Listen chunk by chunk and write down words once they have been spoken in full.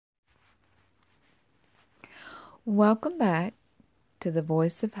Welcome back to the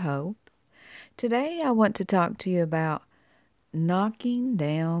Voice of Hope. Today I want to talk to you about knocking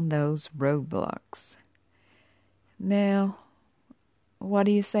down those roadblocks. Now, what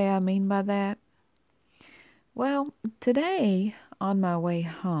do you say I mean by that? Well, today on my way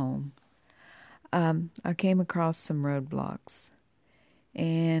home, I came across some roadblocks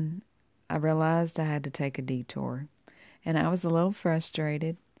and I realized I had to take a detour. And I was a little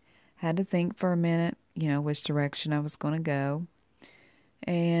frustrated, had to think for a minute, which direction I was going to go.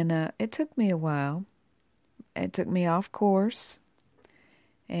 And it took me a while. It took me off course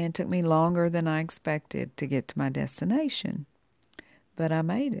and it took me longer than I expected to get to my destination. But I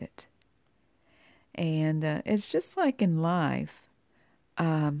made it. And it's just like in life.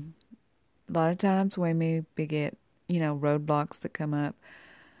 A lot of times we may get, roadblocks that come up.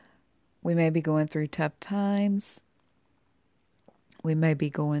 We may be going through tough times. We may be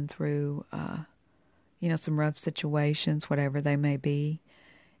going through, some rough situations, whatever they may be.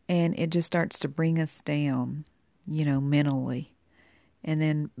 And it just starts to bring us down, mentally. And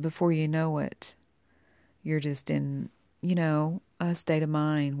then before you know it, you're just in, a state of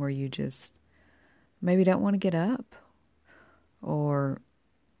mind where you just maybe don't want to get up. Or,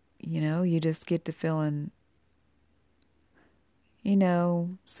 you just get to feeling,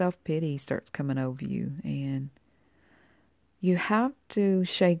 self-pity starts coming over you. And you have to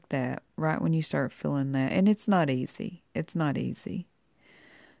shake that right when you start feeling that. And it's not easy. It's not easy.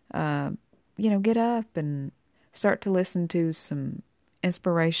 Get up and start to listen to some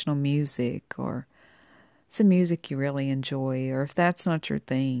inspirational music or some music you really enjoy. Or if that's not your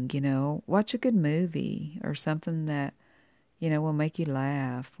thing, watch a good movie or something that, will make you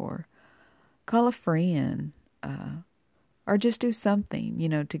laugh, or call a friend, or just do something,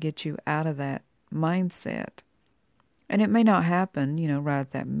 to get you out of that mindset. And it may not happen, right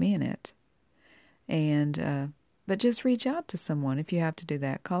at that minute. And, but just reach out to someone if you have to do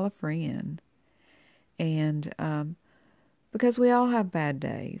that. Call a friend. And, because we all have bad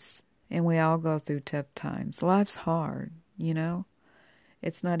days and we all go through tough times. Life's hard,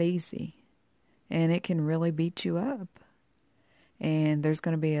 It's not easy. And it can really beat you up. And there's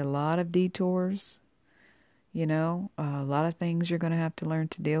going to be a lot of detours, a lot of things you're going to have to learn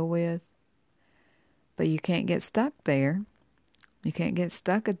to deal with. But you can't get stuck there. You can't get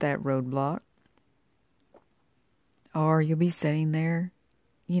stuck at that roadblock. Or you'll be sitting there,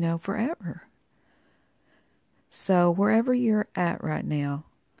 forever. So wherever you're at right now,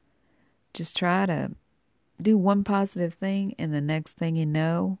 just try to do one positive thing, and the next thing you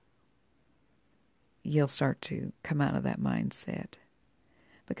know, you'll start to come out of that mindset.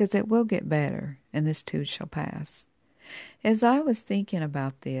 Because it will get better, and this too shall pass. As I was thinking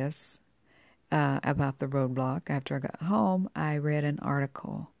about this, about the roadblock, after I got home, I read an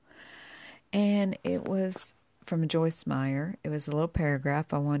article. And it was from Joyce Meyer. It was a little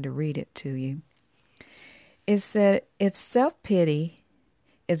paragraph. I wanted to read it to you. It said, if self-pity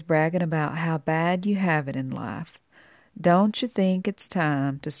is bragging about how bad you have it in life, don't you think it's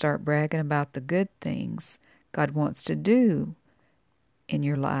time to start bragging about the good things God wants to do in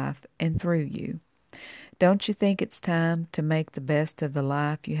your life and through you? Don't you think it's time to make the best of the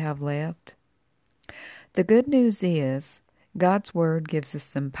life you have left? The good news is God's Word gives us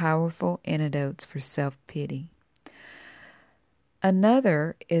some powerful antidotes for self-pity.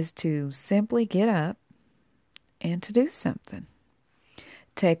 Another is to simply get up and to do something.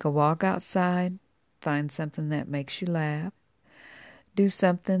 Take a walk outside, find something that makes you laugh, do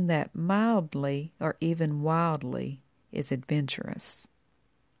something that mildly or even wildly is adventurous.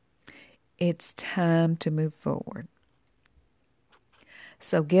 It's time to move forward.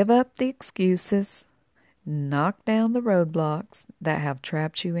 So give up the excuses, knock down the roadblocks that have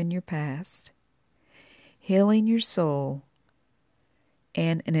trapped you in your past, healing your soul,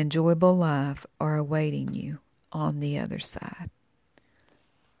 and an enjoyable life are awaiting you on the other side.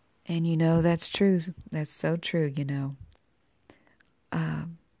 And that's true. That's so true,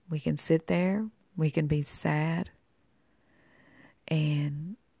 We can sit there, we can be sad,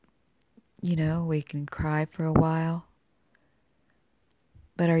 and, we can cry for a while.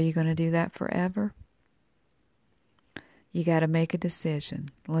 But are you going to do that forever? You got to make a decision.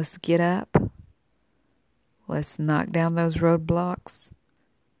 Let's get up. Let's knock down those roadblocks.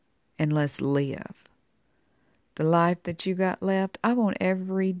 And let's live. The life that you got left, I want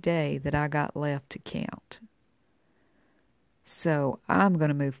every day that I got left to count. So I'm going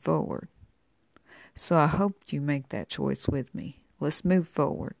to move forward. So I hope you make that choice with me. Let's move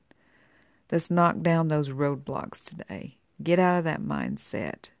forward. Let's knock down those roadblocks today. Get out of that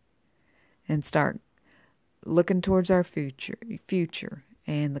mindset and start looking towards our future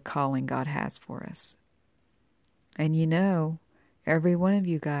and the calling God has for us. And you know, every one of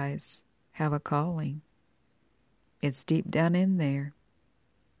you guys have a calling. It's deep down in there.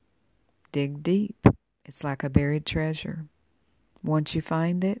 Dig deep. It's like a buried treasure. Once you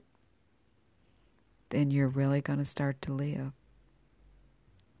find it, then you're really going to start to live.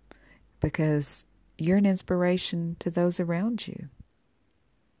 Because you're an inspiration to those around you.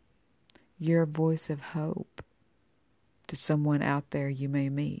 You're a voice of hope to someone out there you may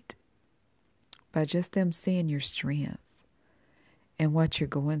meet by just them seeing your strength and what you're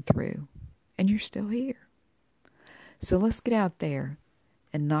going through, and you're still here. So let's get out there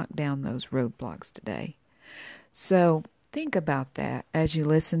and knock down those roadblocks today. So think about that as you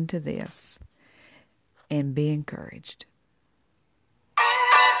listen to this and be encouraged.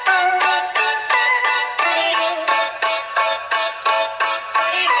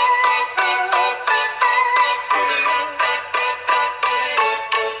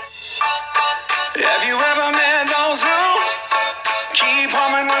 Have you ever met those who keep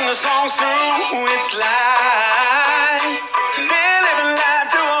humming when the song's through? It's like they're living life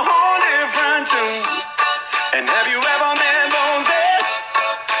to a whole different tune. And have you ever met those that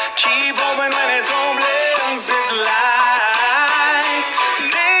keep hoping when it's hopeless? It's like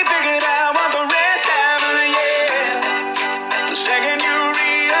they figured out what the rest haven't yet. The second you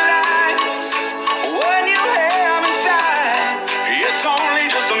realize what you have inside, it's only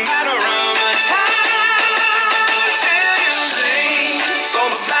just a matter of time. So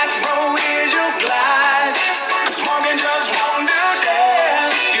the back row is your glide. 'Cause walking just won't do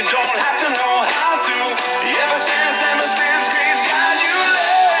dance. You don't have to know how to. Ever since grace got you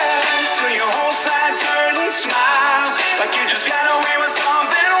left. Till your whole side's hurt and smile. Like you just got away with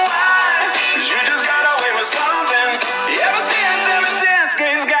something. Why? 'Cause you just got away with something. Ever since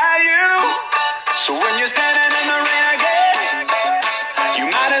grace got you. So when you're standing in the rain again, you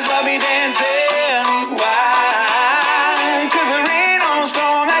might as well be dancing. Why? 'Cause there ain't no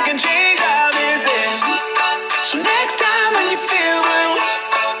storm that can change how this ends. So next time when you feel blue,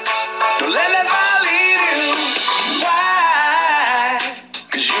 don't let that smile leave you. Why?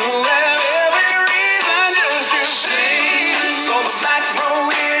 'Cause you have every reason just to sing. So the back row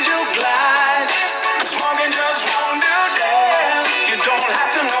is your glide. 'Cause walking just won't do dance. You don't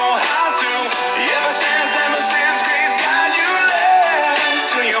have to know how to. Ever since grace got you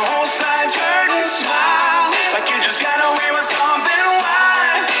left. Till your whole side's hurt and smile. Like you just got away with something.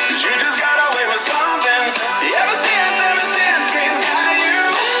 Why? 'Cause you just got away with something. Ever since grace got you.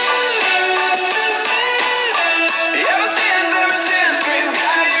 Ever since grace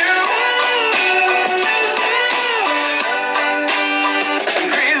got you.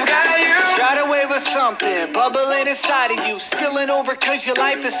 Grace got you. Got away with something, bubbling inside of you, spilling over 'cause your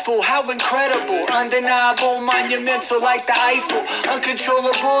life is full. How incredible, undeniable, monumental like the Eiffel.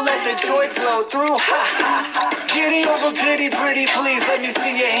 Uncontrollable, let the joy flow through. Ha ha ha. Giddy over pity, pretty please. Let me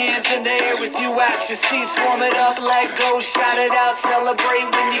see your hands in the air with you at your seats. Warm it up, let go, shout it out, celebrate.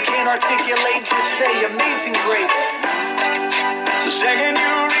 When you can't articulate, just say amazing grace. The second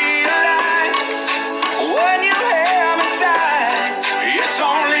you realize what you have inside, it's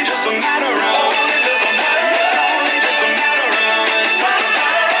only just a matter of. It's only just a matter of time.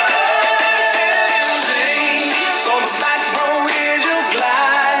 So the back row is your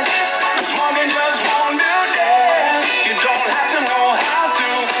glide. 'Cause walking just won't do dance. You don't have to know how to.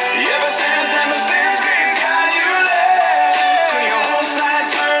 Ever since grace got you left. Till your whole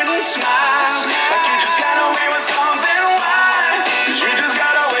side's hurt and smile. Like you just got away with something. Why? 'Cause you just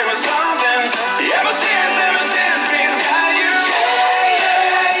got away with something. Ever since grace got you. Yeah,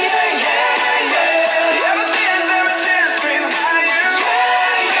 yeah, yeah, yeah. Ever since grace got you.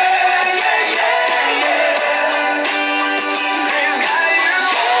 Yeah, yeah, yeah, yeah. Grace got you.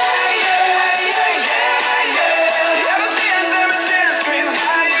 Yeah, yeah, yeah, yeah. Ever since grace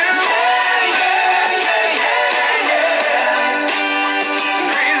got you. Yeah, yeah, yeah, yeah.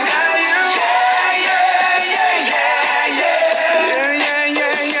 Grace got you. Yeah, yeah, yeah, yeah, yeah. Yeah, yeah,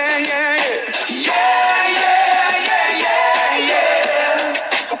 yeah, yeah, yeah. Yeah, yeah, yeah, yeah, yeah.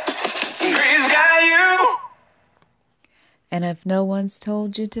 Grace got you. And if no one's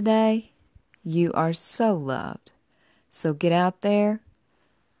told you today, you are so loved. So get out there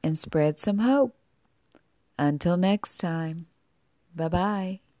and spread some hope. Until next time,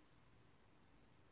 bye-bye.